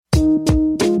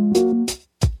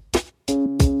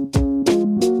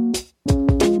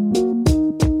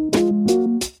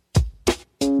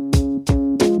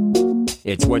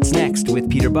It's What's Next with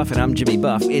Peter Buffett. I'm Jimmy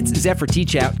Buff. It's Zephyr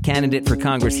Teachout, candidate for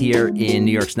Congress here in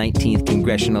New York's 19th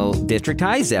Congressional District.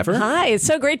 Hi, Zephyr. Hi. It's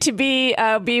so great to be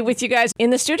with you guys in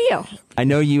the studio. I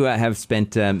know you have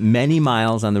spent many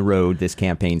miles on the road this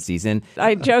campaign season.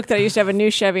 I joke that I used to have a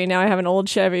new Chevy. Now I have an old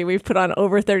Chevy. We've put on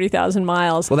over 30,000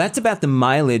 miles. Well, that's about the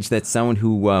mileage that someone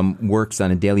who works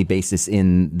on a daily basis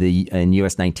in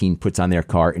US 19 puts on their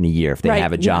car in a year. If they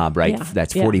have a job, right? Yeah.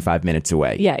 That's 45 minutes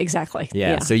away. Yeah, exactly.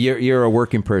 Yeah. So you're a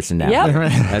working person now. Yep.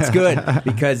 That's good,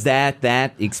 because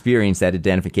that experience, that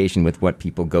identification with what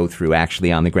people go through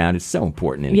actually on the ground is so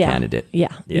important in a candidate. Yeah.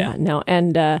 No,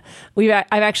 and I've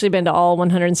actually been to all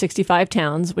 165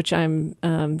 towns, which I'm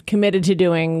committed to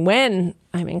doing when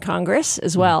I'm in Congress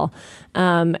as well.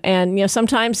 And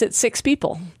sometimes it's 6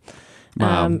 people.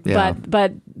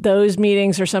 But those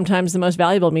meetings are sometimes the most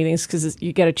valuable meetings because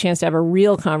you get a chance to have a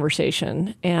real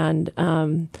conversation and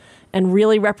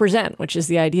really represent, which is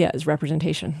the idea, is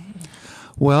representation.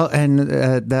 Well, and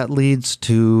that leads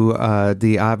to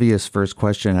the obvious first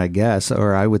question, I guess,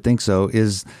 or I would think so,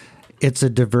 is it's a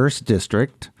diverse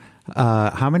district.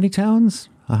 How many towns?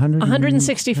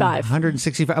 165.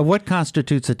 165. What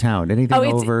constitutes a town? Anything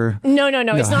over? No.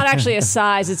 It's not actually a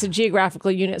size. It's a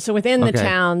geographical unit. So within the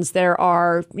towns, there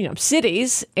are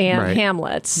cities and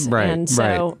hamlets, and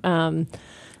so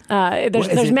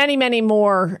there's many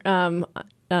more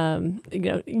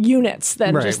units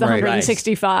than just the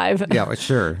 165. Yeah,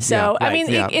 sure. So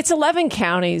it's 11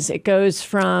 counties. It goes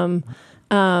from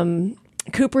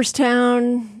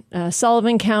Cooperstown,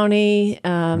 Sullivan County,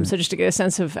 so just to get a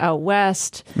sense of out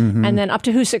west, and then up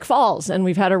to Hoosick Falls. And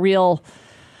we've had a real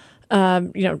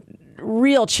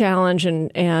challenge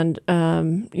and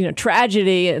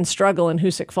tragedy and struggle in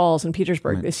Hoosick Falls in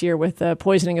Petersburg this year with the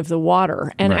poisoning of the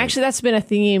water. And actually that's been a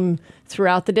theme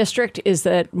throughout the district, is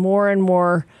that more and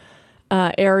more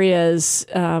areas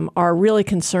are really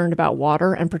concerned about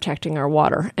water and protecting our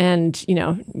water. And,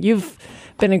 you've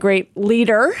been a great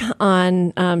leader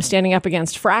on standing up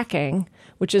against fracking,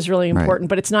 which is really important.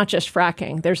 But it's not just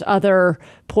fracking. There's other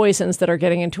poisons that are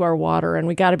getting into our water, and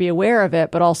we got to be aware of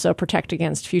it, but also protect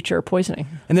against future poisoning.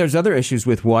 And there's other issues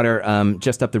with water.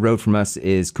 Just up the road from us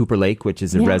is Cooper Lake, which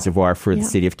is a reservoir for the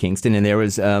city of Kingston. And there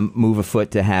was a move afoot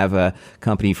to have a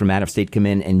company from out of state come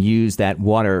in and use that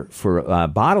water for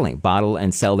bottle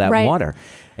and sell that water.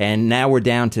 And now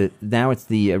it's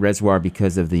the reservoir,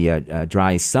 because of the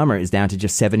dry summer, is down to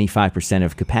just 75%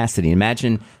 of capacity.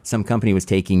 Imagine some company was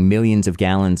taking millions of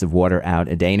gallons of water out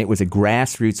a day, and it was a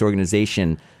grassroots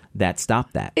organization that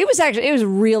stopped that. It was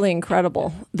really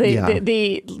incredible.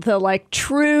 The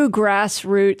true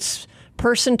grassroots,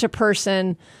 person to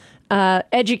person,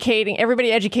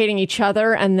 educating each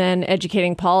other, and then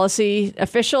educating policy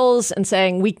officials and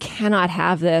saying, we cannot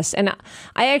have this. And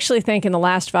I actually think in the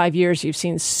last 5 years, you've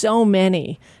seen so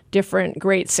many different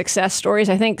great success stories.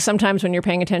 I think sometimes when you're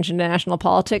paying attention to national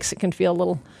politics, it can feel a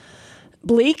little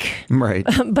bleak. Right.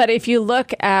 But if you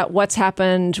look at what's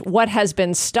happened, what has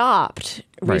been stopped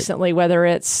recently, whether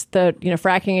it's the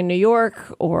fracking in New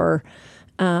York or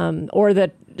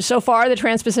so far the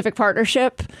Trans-Pacific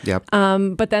Partnership,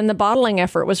 but then the bottling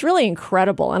effort was really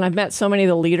incredible. And I've met so many of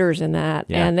the leaders in that,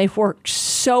 and they've worked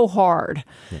so hard.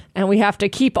 And we have to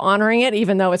keep honoring it,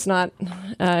 even though it's not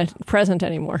present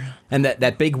anymore. And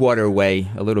that big waterway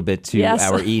a little bit to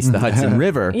our east, the Hudson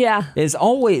River,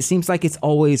 seems like it's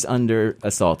always under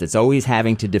assault. It's always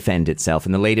having to defend itself.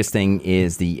 And the latest thing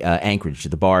is the anchorage,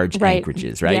 the barge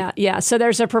anchorages, right? Yeah. So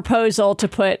there's a proposal to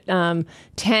put 10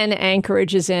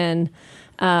 anchorages in.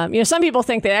 Some people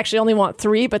think they actually only want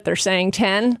 3, but they're saying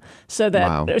 10, so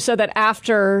that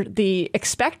after the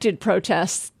expected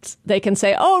protests, they can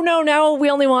say, "Oh no, we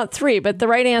only want 3." But the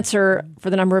right answer for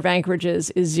the number of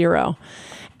anchorages is 0.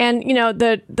 And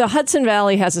the Hudson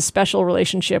Valley has a special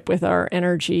relationship with our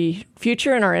energy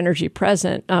future and our energy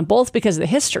present, both because of the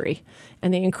history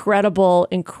and the incredible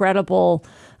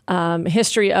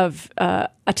history of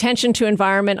attention to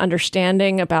environment,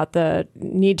 understanding about the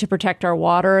need to protect our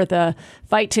water, the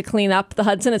fight to clean up the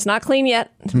Hudson. It's not clean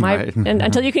yet. And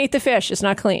until you can eat the fish, it's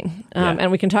not clean.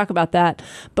 And we can talk about that.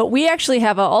 But we actually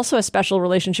have also a special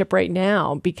relationship right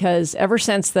now, because ever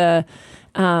since the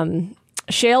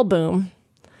shale boom,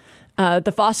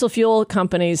 the fossil fuel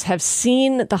companies have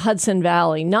seen the Hudson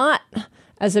Valley not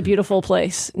as a beautiful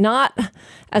place, not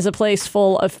as a place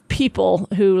full of people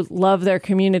who love their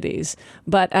communities,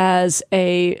 but as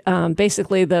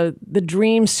basically the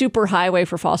dream superhighway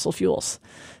for fossil fuels.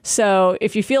 So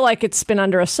if you feel like it's been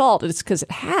under assault, it's because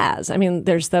it has. I mean,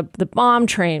 there's the bomb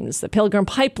trains, the Pilgrim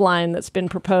Pipeline that's been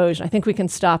proposed. I think we can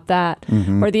stop that.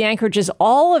 Mm-hmm. Or the anchorages.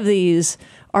 All of these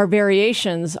are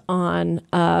variations on,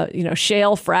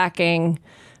 shale fracking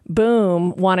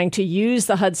boom wanting to use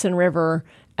the Hudson River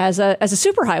as a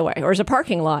superhighway or as a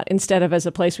parking lot instead of as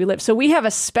a place we live. So we have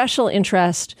a special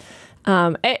interest.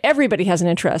 Everybody has an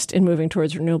interest in moving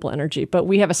towards renewable energy, but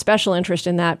we have a special interest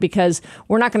in that because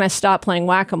we're not going to stop playing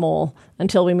whack-a-mole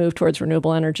until we move towards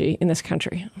renewable energy in this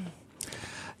country.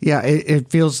 Yeah, it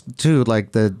feels, too,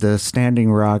 like the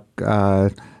Standing Rock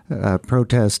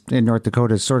protest in North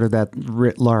Dakota is sort of that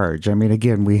writ large. I mean,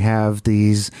 again, we have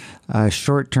these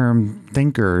short-term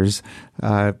thinkers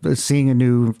seeing a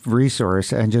new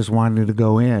resource and just wanting to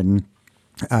go in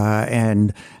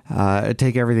and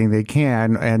take everything they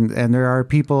can. And there are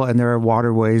people and there are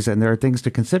waterways and there are things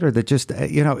to consider that just,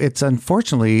 it's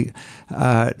unfortunately,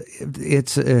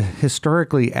 it's a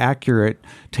historically accurate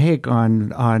take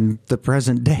on the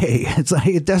present day. It's like,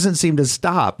 it doesn't seem to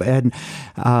stop. And,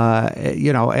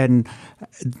 and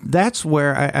that's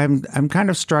where I'm kind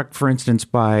of struck, for instance,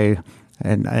 by,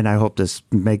 and I hope this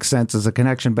makes sense as a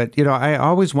connection, but, I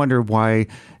always wonder why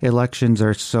elections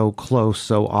are so close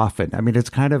so often. I mean,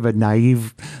 it's kind of a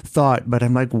naive thought, but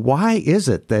I'm like, why is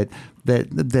it that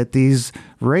these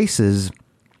races,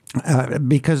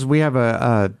 because we have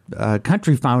a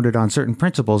country founded on certain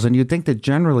principles, and you'd think that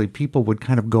generally people would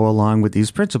kind of go along with these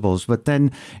principles, but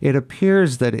then it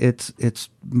appears that it's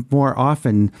more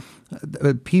often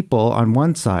people on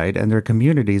one side and their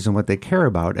communities and what they care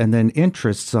about, and then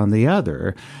interests on the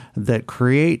other that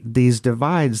create these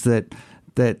divides that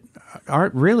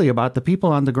aren't really about the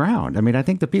people on the ground. I mean, I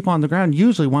think the people on the ground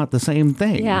usually want the same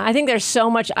thing. Yeah, I think there's so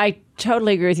much, I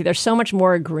totally agree with you. There's so much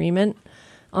more agreement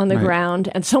on the ground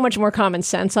and so much more common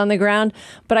sense on the ground.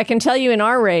 But I can tell you in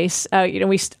our race,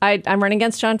 I'm running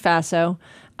against John Faso.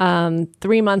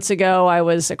 3 months ago, I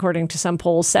was, according to some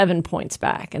polls, 7 points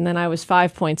back. And then I was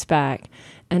 5 points back.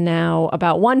 And now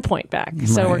about 1 point back.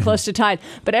 So we're close to tied.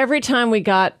 But every time we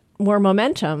got more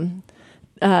momentum,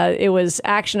 it was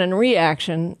action and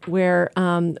reaction where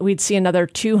we'd see another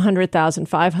 $200,000,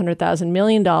 $500,000, $1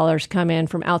 million come in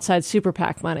from outside super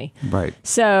PAC money. Right.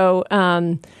 So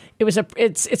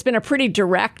it's been a pretty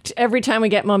direct. Every time we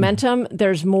get momentum,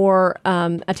 there's more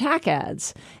attack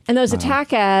ads, and those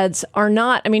attack ads are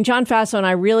not. I mean, John Faso and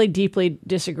I really deeply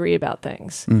disagree about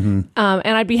things, and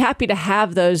I'd be happy to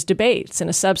have those debates in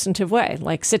a substantive way,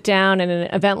 like sit down in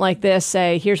an event like this,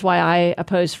 say, here's why I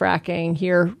oppose fracking,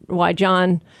 here why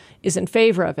John is in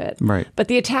favor of it. Right. But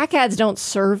the attack ads don't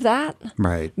serve that.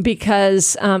 Right.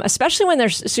 Because especially when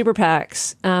there's super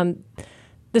PACs.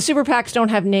 The super PACs don't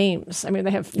have names. I mean,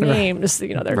 they have names.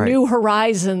 They're New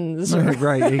Horizons.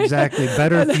 Right, exactly.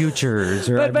 Better Futures.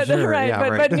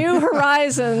 But New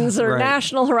Horizons or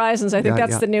National Horizons. I think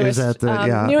that's the newest. Is that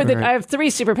I have 3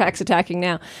 super PACs attacking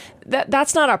now.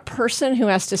 That's not a person who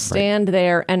has to stand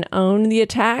there and own the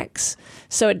attacks.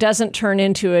 So it doesn't turn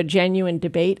into a genuine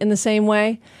debate in the same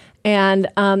way. And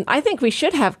I think we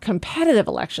should have competitive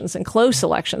elections and close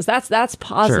elections. That's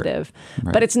positive. Sure.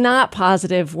 Right. But it's not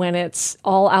positive when it's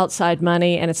all outside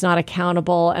money and it's not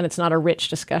accountable and it's not a rich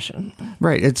discussion.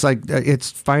 Right. It's like it's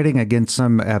fighting against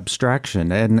some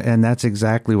abstraction. And that's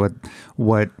exactly what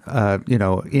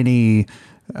any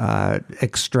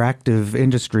extractive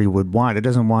industry would want. It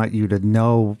doesn't want you to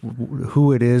know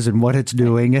who it is and what it's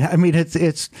doing. I mean, and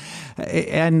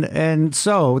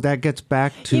so that gets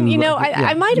back to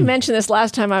I might have mentioned this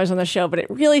last time I was on the show, but it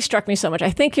really struck me so much.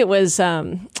 I think it was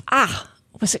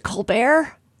was it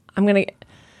Colbert?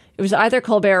 It was either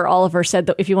Colbert or Oliver said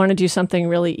that if you want to do something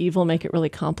really evil, make it really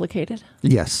complicated.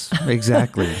 Yes,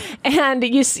 exactly. And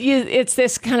it's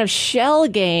this kind of shell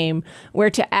game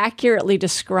where to accurately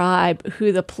describe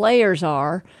who the players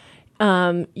are,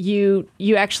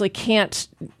 you actually can't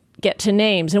get to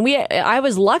names. And I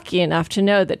was lucky enough to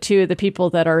know that 2 of the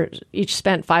people that are each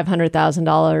spent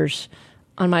 $500,000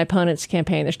 on my opponent's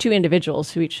campaign. There's 2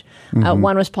 individuals who each.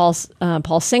 One was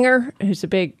Paul Singer, who's a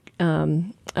big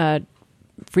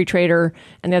free trader,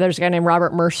 and the other is a guy named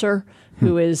Robert Mercer,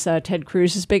 who is Ted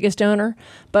Cruz's biggest donor.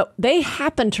 But they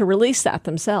happen to release that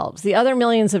themselves. The other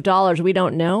millions of dollars we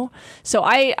don't know. So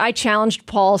I challenged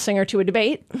Paul Singer to a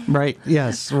debate. Right.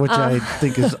 Yes, which I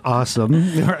think is awesome.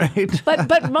 Right.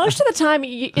 But most of the time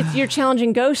you're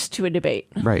challenging ghosts to a debate.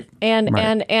 Right.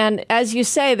 And as you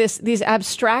say, these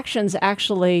abstractions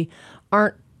actually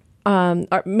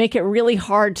make it really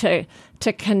hard to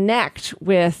connect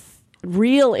with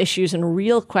real issues and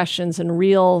real questions and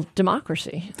real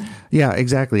democracy. Yeah,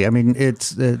 exactly. I mean,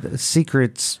 it's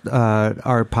secrets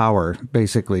are power,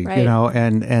 basically,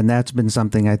 and that's been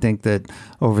something I think that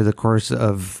over the course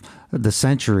of the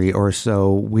century or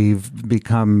so we've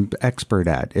become expert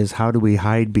at, is how do we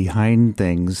hide behind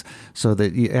things so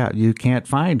that you can't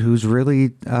find who's really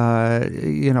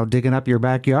digging up your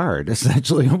backyard,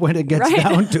 essentially, when it gets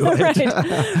down to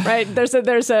it. Right.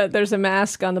 There's a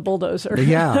mask on the bulldozer.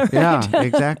 Yeah, yeah,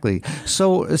 exactly.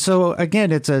 So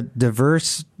again, it's a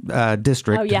diverse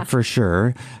district for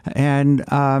sure, and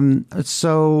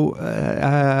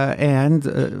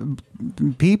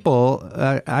people,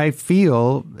 I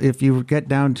feel, if you get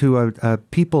down to a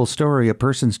people story, a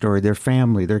person story, their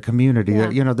family, their community,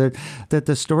 that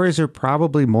the stories are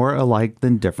probably more alike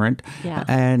than different,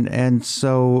 and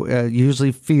so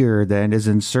usually fear then is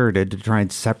inserted to try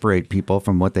and separate people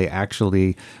from what they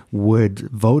actually would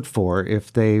vote for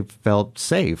if they felt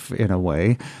safe in a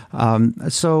way.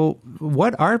 So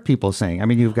what are people saying? I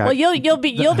mean, you've got... Well, you'll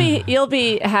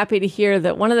be happy to hear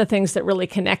that one of the things that really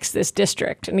connects this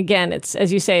district, and again, it's,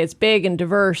 as you say, it's big and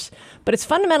diverse, but it's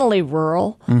fundamentally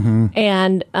rural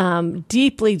and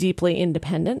deeply, deeply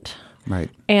independent. Right.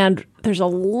 And there's a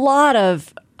lot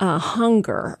of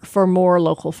hunger for more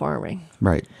local farming.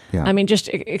 Right. Yeah. I mean, just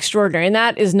extraordinary. And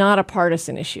that is not a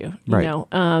partisan issue. You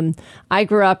know, I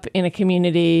grew up in a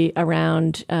community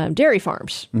around dairy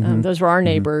farms. Those were our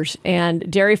neighbors.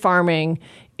 And dairy farming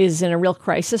is in a real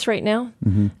crisis right now.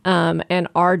 And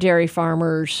our dairy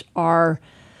farmers are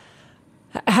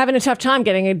having a tough time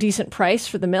getting a decent price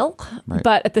for the milk. Right.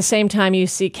 But at the same time, you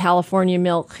see California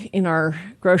milk in our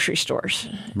grocery stores.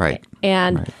 Right.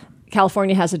 And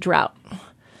California has a drought.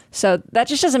 So that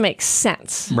just doesn't make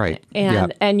sense. Right.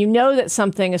 And you know that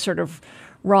something is sort of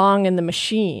wrong in the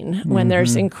machine when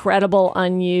there's incredible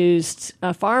unused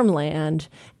farmland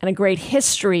and a great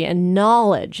history and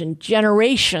knowledge and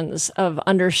generations of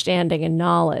understanding and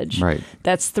knowledge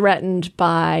that's threatened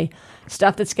by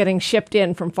stuff that's getting shipped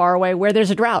in from far away where there's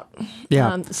a drought.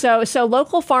 Yeah. So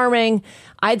local farming,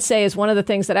 I'd say, is one of the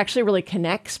things that actually really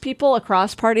connects people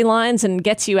across party lines and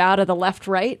gets you out of the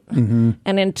left-right and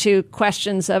into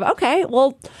questions of, okay,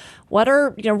 well, what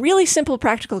are really simple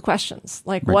practical questions,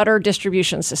 like what are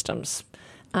distribution systems?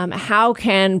 How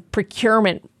can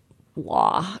procurement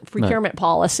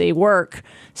policy work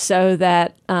so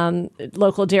that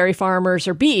local dairy farmers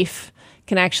or beef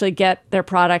can actually get their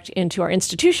product into our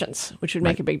institutions, which would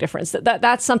make a big difference.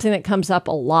 That's something that comes up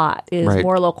a lot, is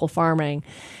more local farming.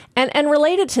 And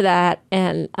related to that,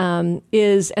 and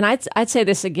I'd say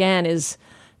this again, is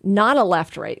not a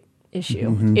left-right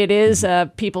issue. It is a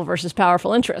people versus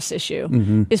powerful interests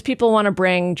issue. Is people want to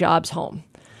bring jobs home.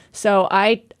 So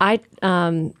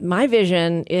my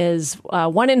vision is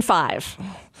 1 in 5.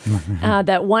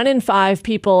 That 1 in 5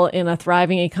 people in a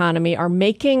thriving economy are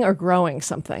making or growing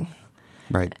something.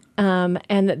 Right.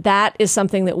 And that is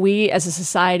something that we as a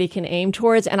society can aim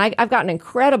towards. And I've gotten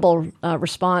incredible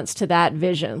response to that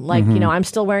vision. Like, I'm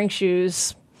still wearing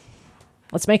shoes.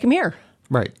 Let's make them here.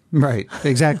 Right,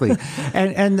 exactly.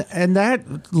 and that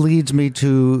leads me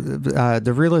to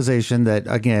the realization that,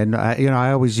 again, I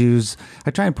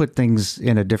try and put things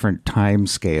in a different time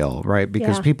scale, right?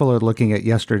 Because people are looking at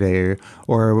yesterday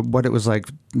or what it was like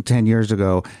 10 years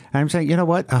ago. And I'm saying, you know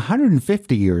what,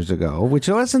 150 years ago, which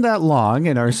wasn't that long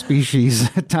in our species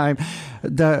time,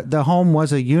 the home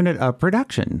was a unit of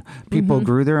production. People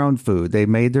grew their own food. They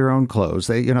made their own clothes.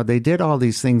 They did all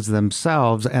these things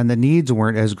themselves, and the needs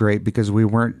weren't as great because we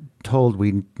weren't told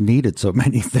we needed so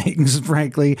many things,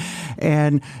 frankly.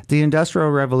 And the Industrial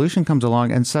Revolution comes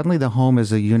along, and suddenly the home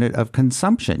is a unit of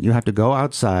consumption. You have to go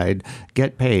outside,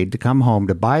 get paid to come home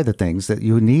to buy the things that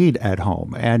you need at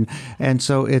home. And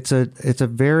so it's a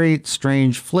very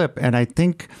strange flip. And I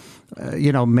think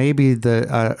maybe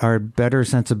our better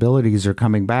sensibilities are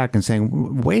coming back and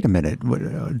saying, wait a minute,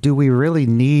 do we really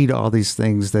need all these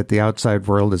things that the outside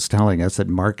world is telling us, that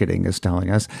marketing is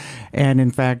telling us? And in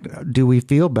fact, do we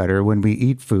feel better when we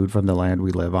eat food from the land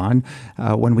we live on,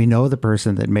 when we know the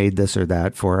person that made this or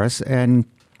that for us? And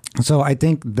so I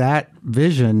think that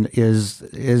vision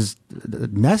is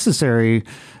necessary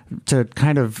to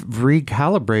kind of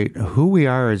recalibrate who we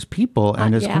are as people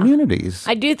and as communities.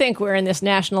 I do think we're in this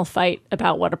national fight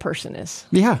about what a person is.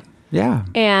 Yeah.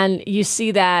 And you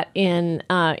see that in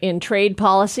trade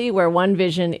policy, where one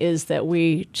vision is that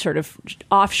we sort of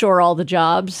offshore all the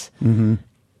jobs.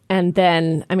 And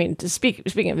then, I mean,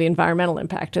 speaking of the environmental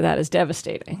impact of that is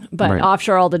devastating. But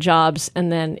offshore all the jobs, and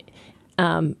then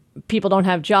people don't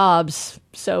have jobs,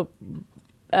 so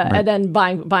and then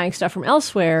buying stuff from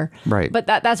elsewhere. Right. But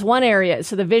that's one area.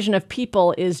 So the vision of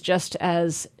people is just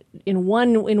as in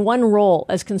one role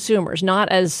as consumers, not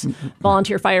as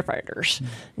volunteer firefighters,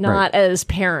 not as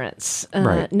parents,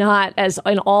 not as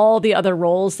in all the other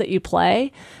roles that you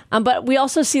play. But we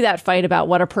also see that fight about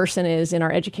what a person is in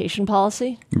our education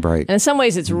policy. Right. And in some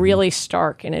ways, it's really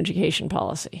stark in education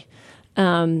policy.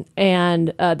 And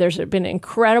there's been an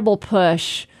incredible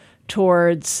push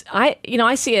towards, I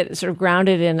see it sort of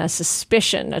grounded in a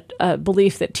suspicion, a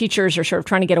belief that teachers are sort of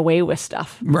trying to get away with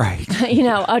stuff. Right.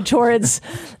 Towards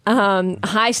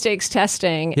high stakes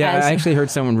testing. Yeah, I actually heard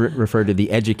someone refer to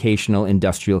the educational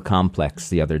industrial complex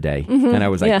the other day. And I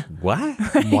was like, what?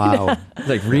 Wow. It's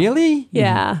like, really?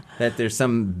 Yeah. That there's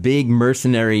some big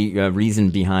mercenary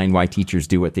reason behind why teachers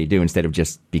do what they do instead of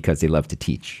just because they love to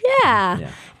teach.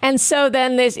 Yeah. And so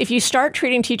then if you start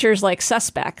treating teachers like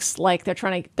suspects, like they're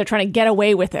trying to get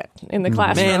away with it in the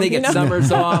classroom. Man, they get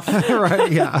summers off.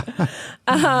 Right, yeah.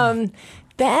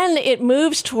 Then it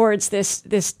moves towards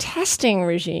this testing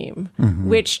regime,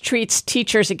 which treats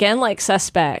teachers, again, like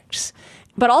suspects,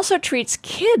 but also treats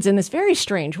kids in this very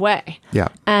strange way. Yeah.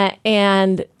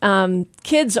 And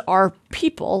kids are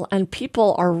people, and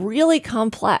people are really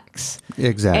complex.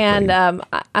 Exactly. And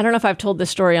I don't know if I've told this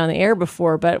story on the air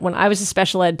before, but when I was a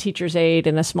special ed teacher's aide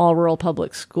in a small rural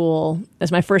public school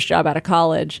as my first job out of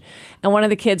college, and one of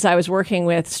the kids I was working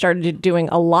with started doing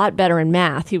a lot better in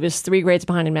math. He was 3 grades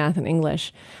behind in math and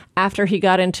English after he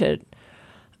got into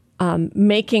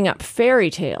making up fairy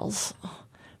tales,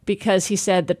 because he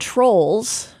said the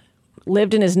trolls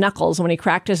lived in his knuckles. When he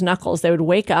cracked his knuckles, they would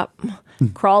wake up,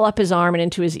 crawl up his arm and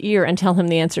into his ear and tell him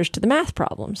the answers to the math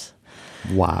problems.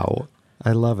 Wow.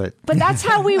 I love it. But that's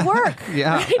how we work.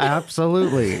 Yeah, right?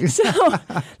 Absolutely. So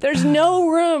there's no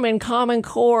room in Common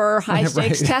Core high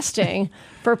stakes testing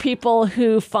for people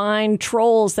who find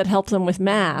trolls that help them with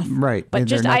math. Right. But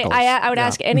just I would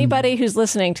ask anybody who's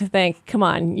listening to think, come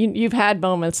on, you've had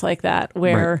moments like that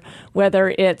where whether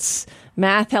it's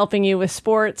math helping you with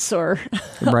sports or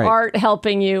art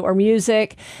helping you or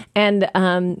music. And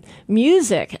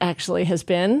music actually has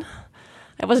been,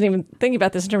 I wasn't even thinking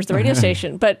about this in terms of the radio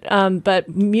station, but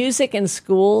music in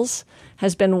schools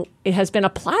has been a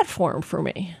platform for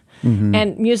me.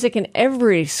 And music in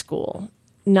every school,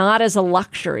 not as a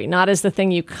luxury, not as the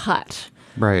thing you cut.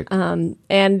 Right.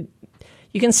 And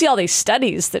you can see all these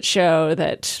studies that show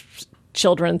that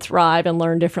children thrive and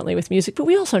learn differently with music, but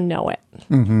we also know it.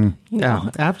 Yeah,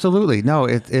 absolutely. No,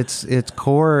 it's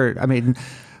core. I mean,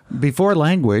 before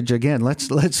language, again, let's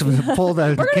pull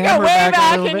the camera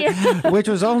back a little bit, which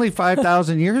was only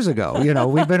 5,000 years ago.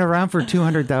 We've been around for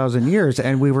 200,000 years,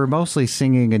 and we were mostly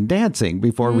singing and dancing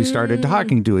before we started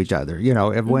talking to each other.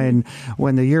 When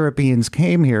the Europeans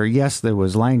came here, yes, there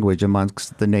was language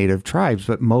amongst the native tribes,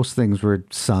 but most things were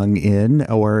sung in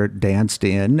or danced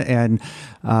in. And,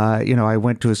 I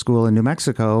went to a school in New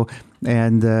Mexico,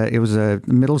 and it was a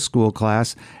middle school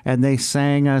class, and they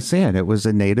sang us in. It was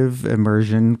a native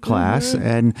immersion class,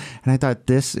 and I thought,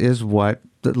 this is what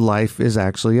life is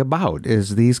actually about,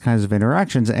 is these kinds of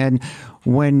interactions. And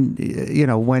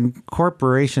when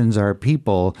corporations are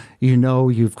people,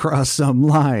 you've crossed some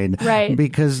line. Right.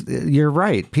 Because you're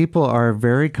right. People are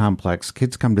very complex.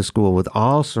 Kids come to school with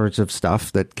all sorts of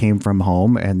stuff that came from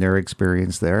home and their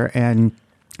experience there. And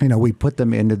we put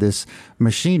them into this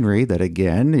machinery that,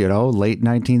 again, late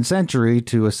 19th century,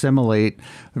 to assimilate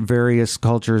various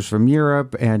cultures from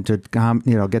Europe and to,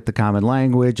 get the common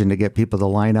language and to get people to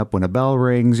line up when a bell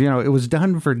rings. It was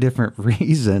done for different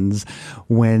reasons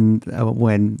when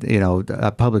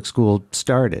a public school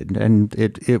started. And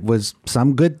it was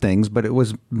some good things, but it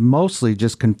was mostly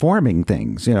just conforming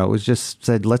things. It was just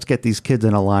said, let's get these kids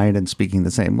in a line and speaking the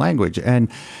same language.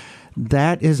 And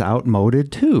that is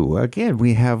outmoded too. Again,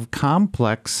 we have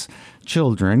complex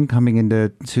children coming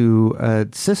into a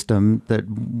system that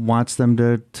wants them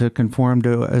to conform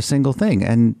to a single thing,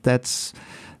 and that's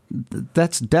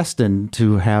destined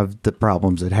to have the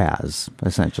problems it has,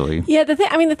 essentially. Yeah, the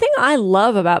thing I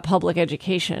love about public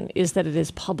education is that it is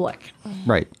public,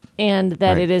 right, and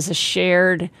that it is a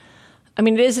shared.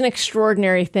 It is an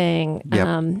extraordinary thing.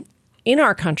 Yep. In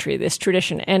our country, this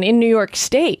tradition, and in New York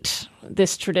State,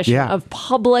 this tradition of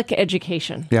public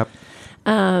education. Yep.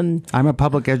 I'm a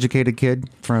public educated kid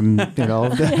from,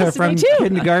 yes, from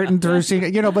kindergarten through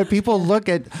senior, but people look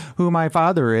at who my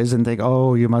father is and think,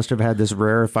 oh, you must have had this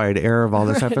rarefied air of all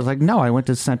this stuff. It's like, no, I went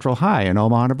to Central High in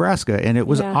Omaha, Nebraska, and it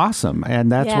was awesome.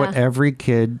 And that's what every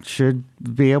kid should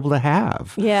be able to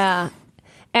have. Yeah.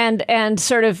 And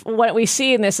sort of what we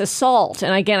see in this assault,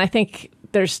 and again, I think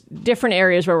there's different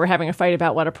areas where we're having a fight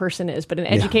about what a person is, but in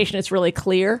education, it's really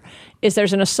clear, is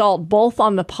there's an assault both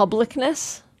on the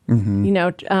publicness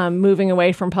moving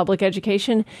away from public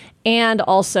education, and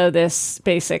also this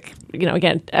basic,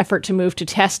 again, effort to move to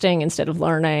testing instead of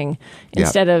learning,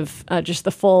 instead of just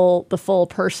the full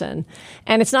person.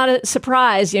 And it's not a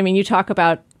surprise. I mean, you talk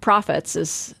about profits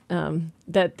as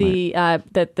that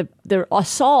the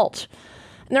assault.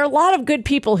 And there are a lot of good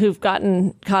people who've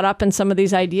gotten caught up in some of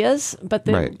these ideas, but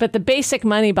the basic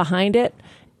money behind it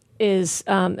is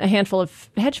a handful of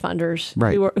hedge funders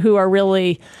who are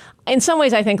really, in some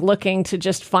ways, I think, looking to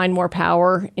just find more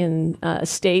power in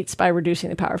states by reducing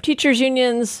the power of teachers'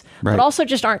 unions, but also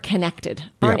just aren't connected,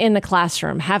 aren't in the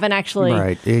classroom,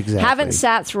 haven't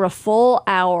sat through a full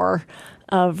hour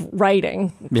of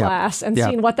writing class and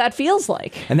seen what that feels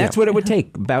like. And that's what it would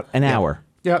take, about an hour.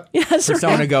 Yep. Yes, for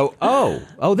someone to go,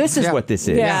 oh, this is what this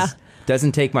is. Yeah.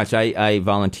 Doesn't take much. I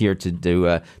volunteer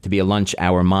to be a lunch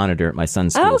hour monitor at my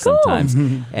son's school sometimes,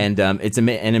 and it's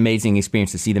an amazing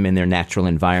experience to see them in their natural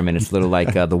environment. It's a little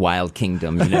like the Wild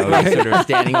Kingdom, You're sort of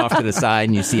standing off to the side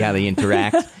and you see how they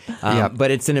interact.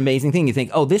 But it's an amazing thing. You think,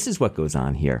 oh, this is what goes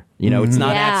on here. It's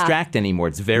not abstract anymore.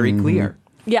 It's very clear.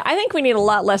 Yeah, I think we need a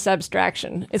lot less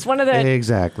abstraction. It's one of the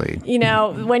exactly.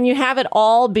 When you have it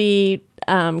all be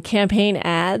campaign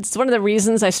ads. It's one of the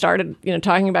reasons I started,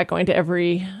 talking about going to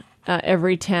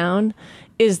every town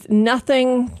is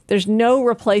nothing. There's no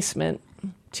replacement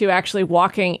to actually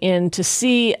walking in to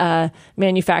see a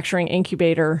manufacturing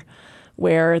incubator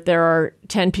where there are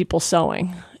 10 people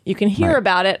sewing. You can hear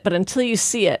about it, but until you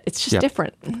see it, it's just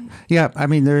different. Yeah, I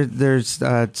mean, there's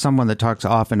someone that talks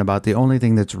often about the only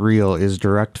thing that's real is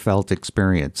direct felt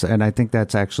experience. And I think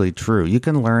that's actually true. You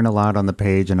can learn a lot on the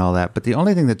page and all that, but the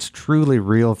only thing that's truly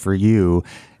real for you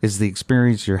is the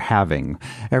experience you're having.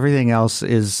 Everything else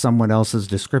is someone else's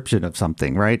description of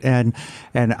something, right? And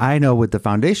I know with the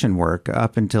foundation work,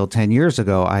 up until 10 years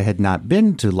ago, I had not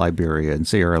been to Liberia and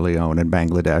Sierra Leone and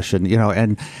Bangladesh,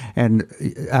 and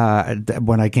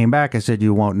when I came back, I said,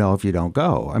 you won't know if you don't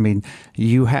go. I mean,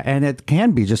 and it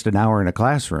can be just an hour in a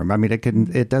classroom. I mean,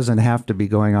 it doesn't have to be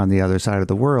going on the other side of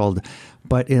the world.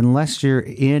 But unless you're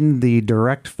in the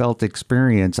direct felt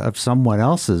experience of someone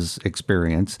else's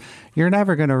experience, you're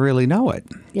never going to really know it.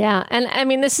 Yeah. And I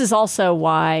mean, this is also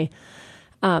why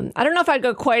I don't know if I'd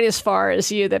go quite as far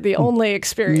as you that the only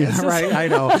experience. Yeah, right. I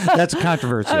know. That's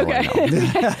controversial. Okay.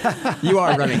 I know. You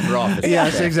are running for office.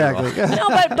 Yes, exactly. No,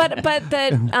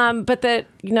 but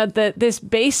this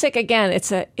basic, again,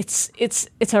 it's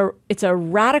a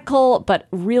radical but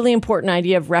really important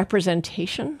idea of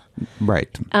representation.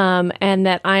 Right. And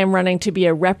that I am running to be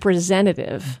a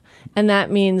representative. And that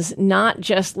means not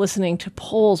just listening to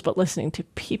polls, but listening to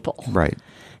people. Right.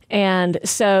 And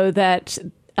so that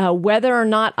whether or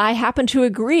not I happen to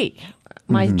agree,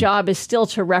 my job is still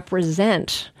to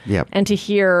represent and to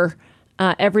hear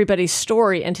everybody's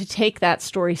story and to take that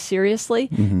story seriously.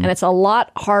 And it's a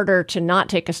lot harder to not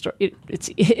take a story.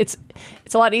 It's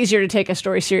a lot easier to take a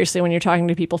story seriously when you're talking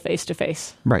to people face to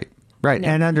face. Right. Right.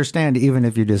 And understand, even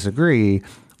if you disagree,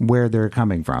 where they're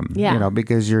coming from,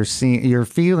 because you're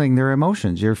feeling their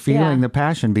emotions. You're feeling the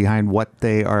passion behind what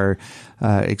they are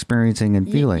experiencing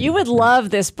and feeling. You would love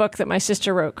this book that my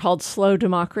sister wrote called Slow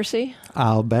Democracy.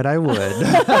 I'll bet I would.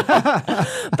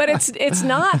 But it's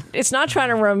not trying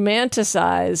to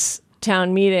romanticize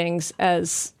town meetings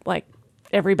as like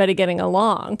everybody getting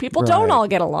along. People don't all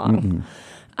get along.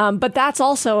 But that's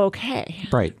also okay.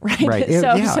 Right.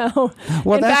 So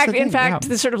well, in fact,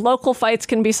 the sort of local fights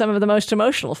can be some of the most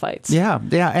emotional fights. Yeah.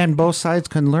 And both sides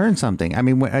can learn something. I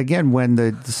mean, when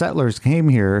the settlers came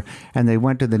here and they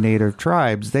went to the native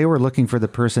tribes, they were looking for the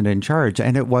person in charge.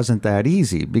 And it wasn't that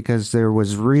easy because there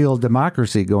was real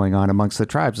democracy going on amongst the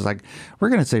tribes. It's like, we're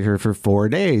going to sit here for 4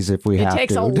 days if we have to. It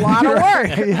takes a lot of work.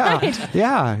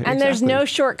 Yeah. And there's no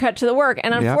shortcut to the work.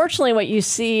 And unfortunately, what you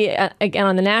see, again,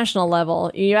 on the national level,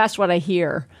 you asked what I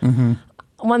hear.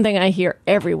 One thing I hear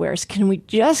everywhere is, can we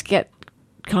just get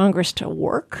Congress to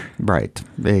work? Right.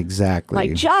 Exactly.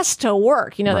 Like, just to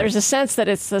work. There's a sense that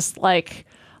it's this, like,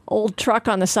 old truck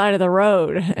on the side of the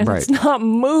road and it's not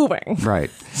moving. Right.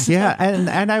 Yeah.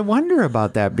 And I wonder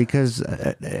about that because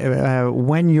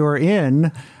when you're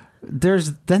in...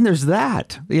 There's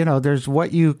that, there's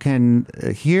what you can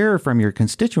hear from your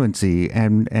constituency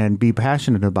and be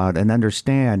passionate about and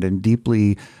understand and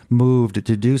deeply moved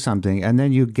to do something. And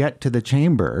then you get to the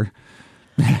chamber.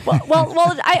 I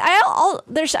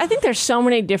think there's so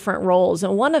many different roles.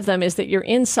 And one of them is that you're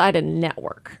inside a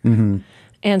network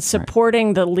and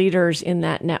supporting the leaders in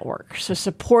that network. So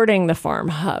supporting the farm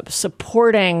hub,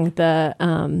 supporting the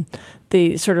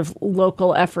sort of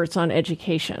local efforts on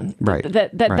education. Right.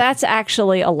 That's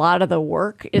actually a lot of the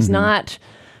work is not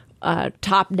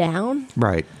top down.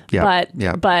 Right. Yeah.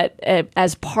 But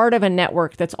as part of a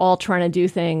network that's all trying to do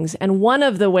things. And one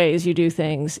of the ways you do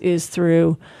things is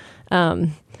through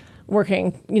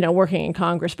working in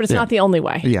Congress. But it's not the only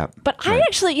way. Yeah. But I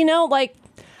actually,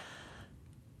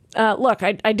 look,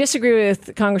 I disagree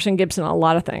with Congressman Gibson on a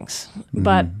lot of things,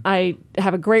 but I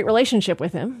have a great relationship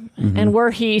with him. And were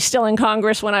he still in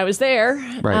Congress when I was there,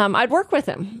 I'd work with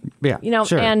him. Yeah,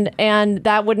 sure. And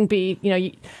that wouldn't be,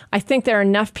 I think there are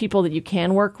enough people that you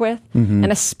can work with,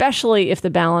 and especially if the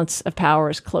balance of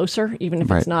power is closer, even if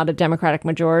it's not a Democratic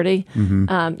majority,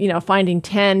 finding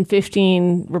 10,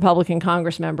 15 Republican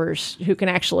Congress members who can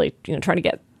actually, try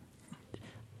to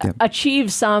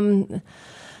achieve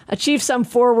some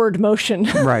forward motion.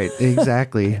 Right,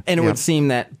 exactly. And it would seem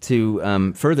that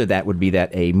to further that would be that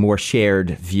a more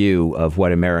shared view of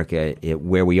what America,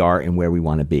 where we are and where we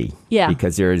want to be. Yeah.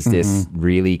 Because there is this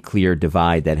really clear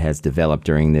divide that has developed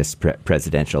during this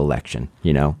presidential election,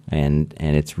 and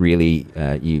it's really,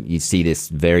 you see this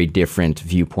very different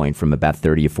viewpoint from about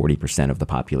 30 or 40% of the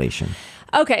population.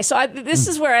 Okay, so this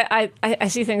is where I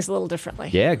see things a little differently.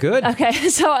 Yeah, good. Okay,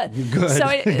 so good.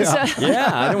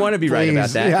 I don't want to be right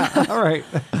about that. Yeah, all right.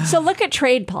 So look at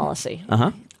trade policy.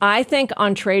 I think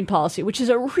on trade policy, which is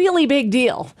a really big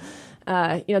deal.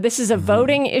 This is a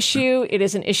voting issue. It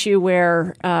is an issue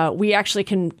where we actually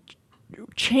can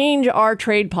change our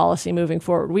trade policy moving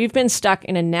forward. We've been stuck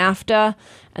in a NAFTA,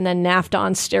 and then NAFTA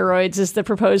on steroids is the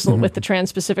proposal with the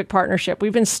Trans-Pacific Partnership.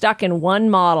 We've been stuck in one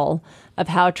model of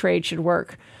how trade should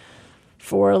work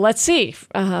for, let's see,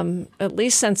 at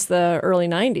least since the early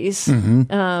 90s,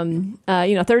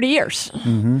 30 years.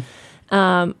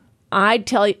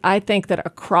 I think that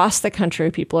across the country,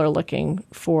 people are looking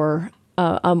for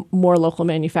more local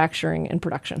manufacturing and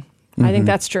production. I think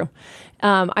that's true.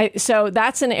 So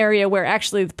that's an area where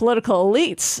actually the political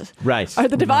elites are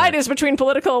the divide is between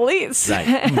political elites.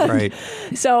 Right.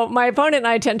 So my opponent and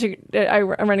I I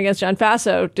run against John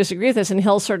Faso, disagree with this, and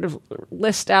he'll sort of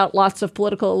list out lots of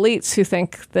political elites who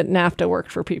think that NAFTA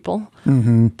worked for people.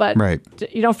 But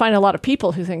you don't find a lot of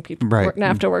people who think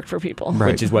NAFTA worked for people.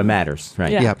 Which is what matters,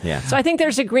 right? Yeah. So I think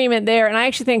there's agreement there, and I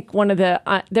actually think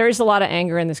there is a lot of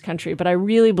anger in this country, but I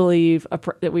really believe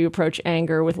that we approach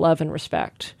anger with love and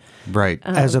respect. Right,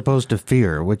 as opposed to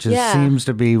fear, which seems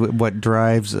to be what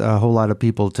drives a whole lot of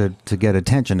people to get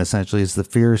attention. Essentially, is the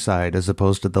fear side as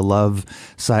opposed to the love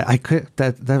side.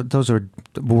 Those are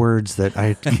words that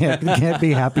I can't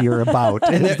be happier about.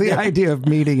 Is the idea of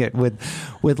meeting it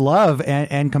with love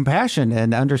and compassion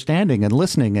and understanding and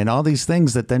listening and all these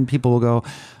things that then people will go,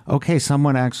 okay,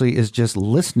 someone actually is just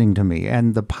listening to me,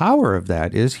 and the power of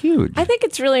that is huge. I think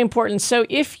it's really important. So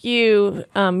if you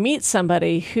meet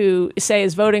somebody who, say,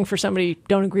 is voting for somebody you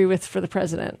don't agree with for the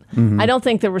president, I don't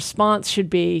think the response should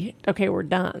be, okay, we're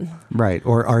done. Right.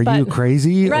 Or are you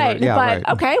crazy? Right.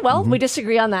 Okay, well, we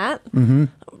disagree on that.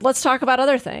 Let's talk about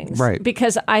other things. Right.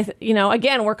 Because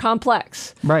again, we're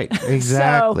complex. Right.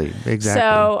 Exactly.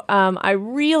 So I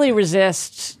really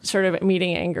resist sort of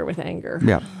meeting anger with anger.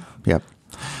 Yep.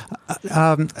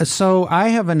 So I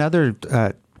have another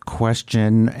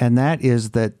question, and that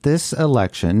is that this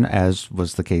election, as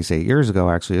was the case 8 years ago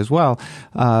actually as well,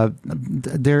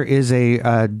 there is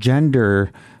a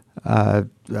gender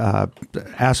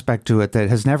aspect to it that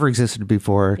has never existed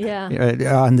before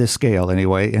on this scale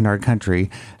anyway in our country.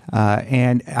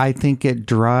 And I think it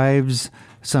drives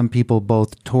some people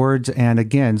both towards and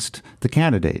against the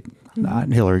candidate. Not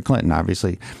Hillary Clinton,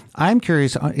 obviously. I'm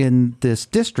curious, in this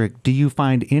district, do you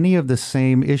find any of the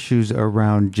same issues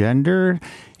around gender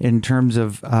in terms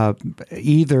of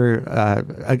either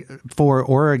for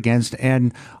or against?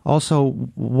 And also,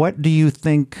 what do you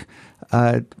think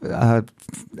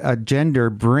gender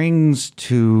brings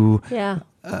to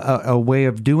a way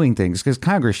of doing things? Because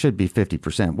Congress should be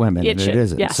 50% women, and it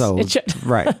isn't. Yes, so, it should.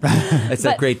 Right. It's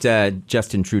that great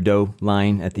Justin Trudeau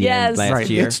line at the end last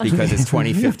year, because it's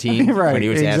 2015 when he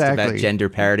was asked about gender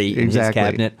parity in his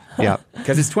cabinet. Yeah,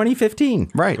 because it's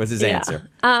 2015. Right, was his answer.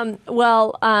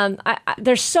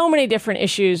 There's so many different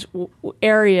issues,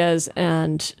 areas,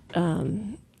 and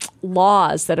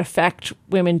laws that affect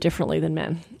women differently than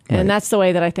men. And that's the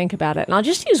way that I think about it. And I'll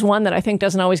just use one that I think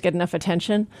doesn't always get enough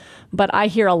attention, but I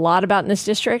hear a lot about in this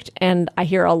district, and I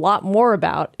hear a lot more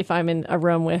about if I'm in a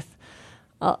room with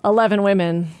 11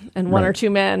 women and one or two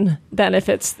men than if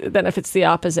it's the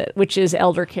opposite, which is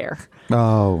elder care.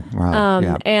 Oh,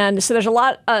 wow. And so there's a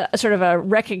lot, sort of a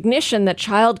recognition that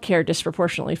childcare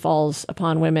disproportionately falls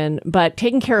upon women, but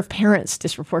taking care of parents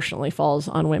disproportionately falls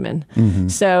on women.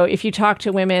 So if you talk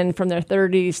to women from their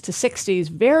 30s to 60s,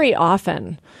 very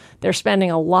often they're spending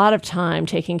a lot of time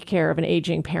taking care of an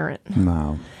aging parent.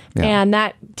 Wow. And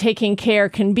that taking care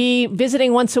can be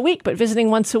visiting once a week, but visiting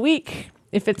once a week,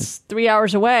 if it's 3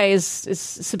 hours away, is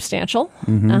substantial.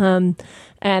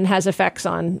 And has effects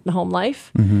on the home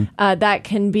life. That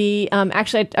can be,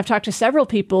 actually, I've talked to several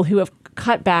people who have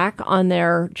cut back on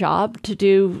their job to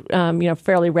do,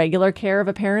 fairly regular care of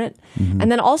a parent.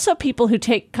 And then also people who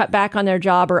cut back on their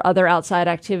job or other outside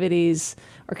activities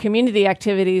or community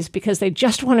activities because they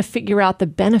just want to figure out the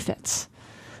benefits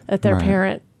that their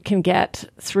parent can get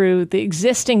through the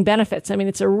existing benefits. I mean,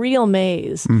 it's a real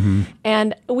maze.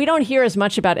 And we don't hear as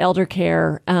much about elder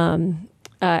care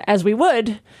as we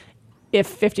would if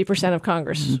 50% of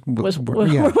Congress was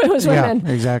women.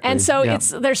 Yeah, exactly. And so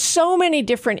there's so many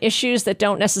different issues that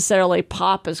don't necessarily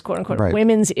pop as quote unquote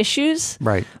women's issues,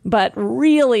 but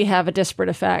really have a disparate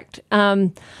effect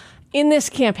in this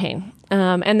campaign.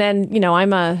 And then,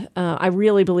 I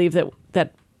really believe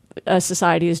that a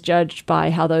society is judged by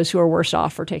how those who are worse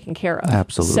off are taken care of.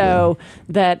 Absolutely. So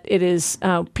that it is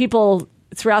people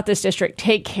throughout this district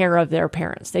take care of their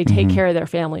parents. They take care of their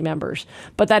family members.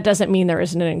 But that doesn't mean there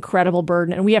isn't an incredible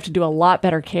burden. And we have to do a lot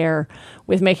better care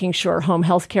with making sure home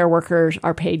health care workers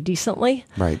are paid decently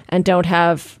and don't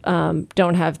have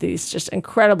these just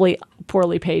incredibly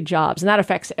poorly paid jobs. And that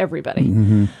affects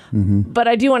everybody. But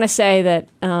I do want to say that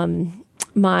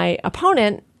my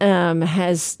opponent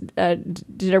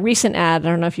did a recent ad, I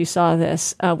don't know if you saw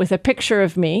this, with a picture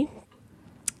of me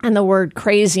and the word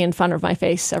crazy in front of my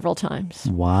face several times.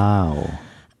 Wow.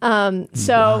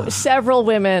 So several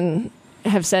women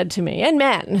have said to me, and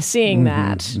men, seeing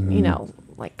that,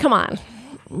 like, come on,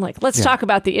 like, let's talk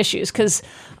about the issues. Because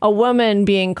a woman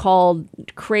being called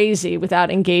crazy without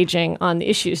engaging on the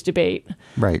issues debate,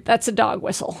 that's a dog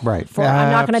whistle. I'm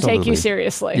not going to take you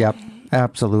seriously. Yep.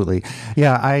 Absolutely.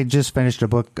 Yeah, I just finished a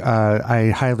book I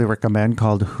highly recommend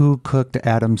called Who Cooked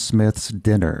Adam Smith's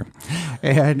Dinner?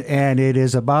 And it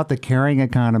is about the caring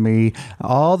economy,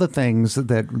 all the things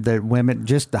that women,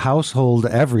 just the household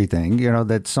everything,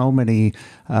 that so many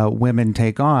women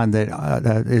take on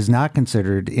that is not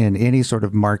considered in any sort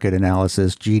of market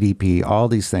analysis, GDP, all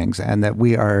these things, and that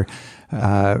we are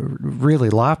really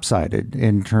lopsided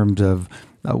in terms of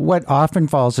what often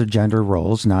falls to gender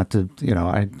roles, not to,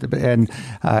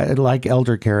 like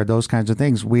elder care, those kinds of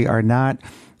things. We are not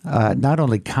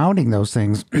only counting those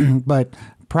things, but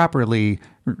properly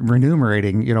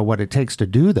remunerating, what it takes to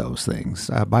do those things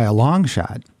by a long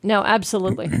shot. No,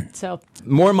 absolutely. So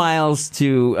more miles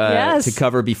to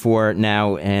cover before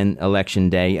now and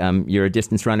Election Day. You're a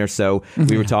distance runner, so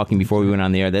we were talking before we went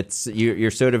on the air. That's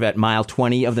you're sort of at mile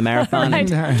 20 of the marathon,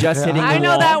 just hitting the wall. I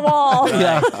know that wall.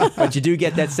 But you do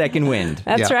get that second wind.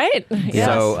 That's right. Yes.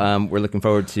 So we're looking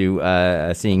forward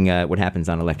to seeing what happens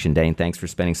on Election Day. And thanks for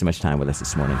spending so much time with us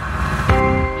this morning.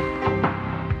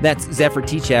 That's Zephyr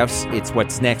Teachout. It's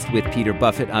What's Next with Peter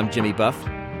Buffett. I'm Jimmy Buff.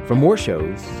 For more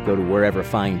shows, go to wherever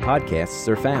fine podcasts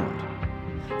are found.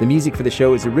 The music for the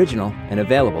show is original and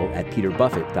available at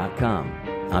peterbuffett.com.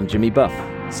 I'm Jimmy Buff.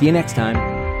 See you next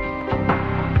time.